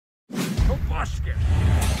tobuscus.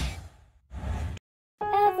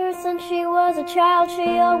 Ever since she was a child,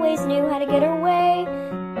 she always knew how to get her way.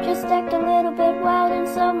 Just act a little bit wild and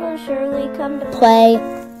someone surely come to play.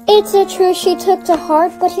 It's a truth she took to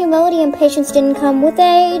heart, but humility and patience didn't come with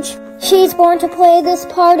age. She's born to play this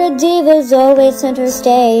part, a diva's always center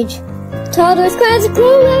stage. Toddlers cries a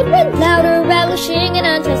glow out with louder, relishing an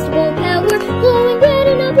untestable power, glowing red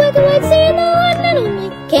and up like a white sea, the one and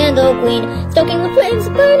only Candle Queen, stoking the flames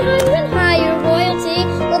that burn higher and higher, royalty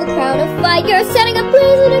with a crown of fire, setting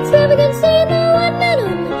ablaze an extravagant scene, the one and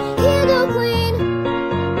only Candle Queen.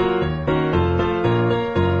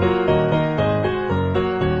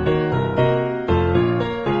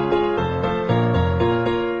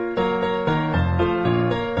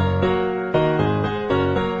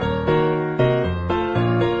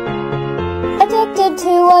 Addicted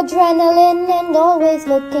to adrenaline and always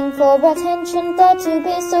looking for attention, thought to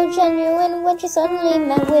be so genuine when she suddenly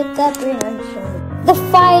met with apprehension. The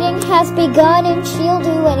fighting has begun and she'll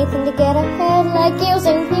do anything to get ahead, like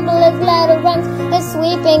using people as ladder rungs and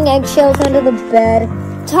sweeping eggshells under the bed.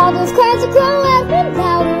 Toddlers cries a glow out with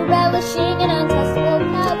louder, relishing an untestable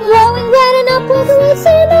power, glowing red and up like a white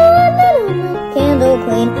sea, the one and only Candle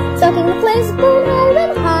Queen, stoking the flames that burn higher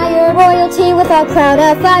and higher, royalty with a crown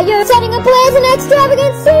of fire, setting ablaze an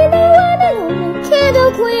extravagant scene, the one and only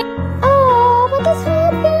Candle Queen. Oh, but there's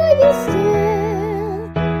hope for you still,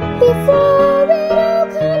 before it all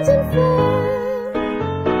comes in full.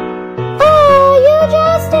 Oh, you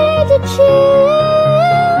just need to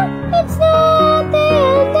chill, it's not the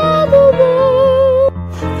end of the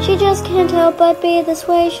world. She just can't help but be this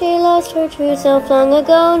way. She lost her true self long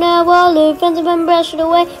ago. Now all her friends have been brushed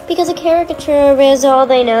away because a caricature is all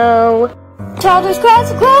they know. Toddlers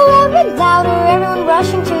cries grow out and louder, everyone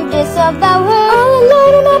rushing to disavow her. All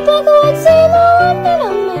alone and up like a white sea, the one and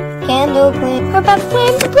only Candle Queen. Her back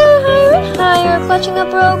flames grow higher and higher, clutching a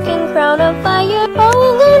broken crown of fire. All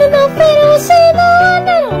alone and up fatal sea, the one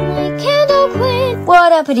and only Candle Queen.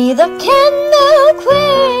 What a pity, the Candle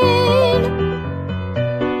Queen.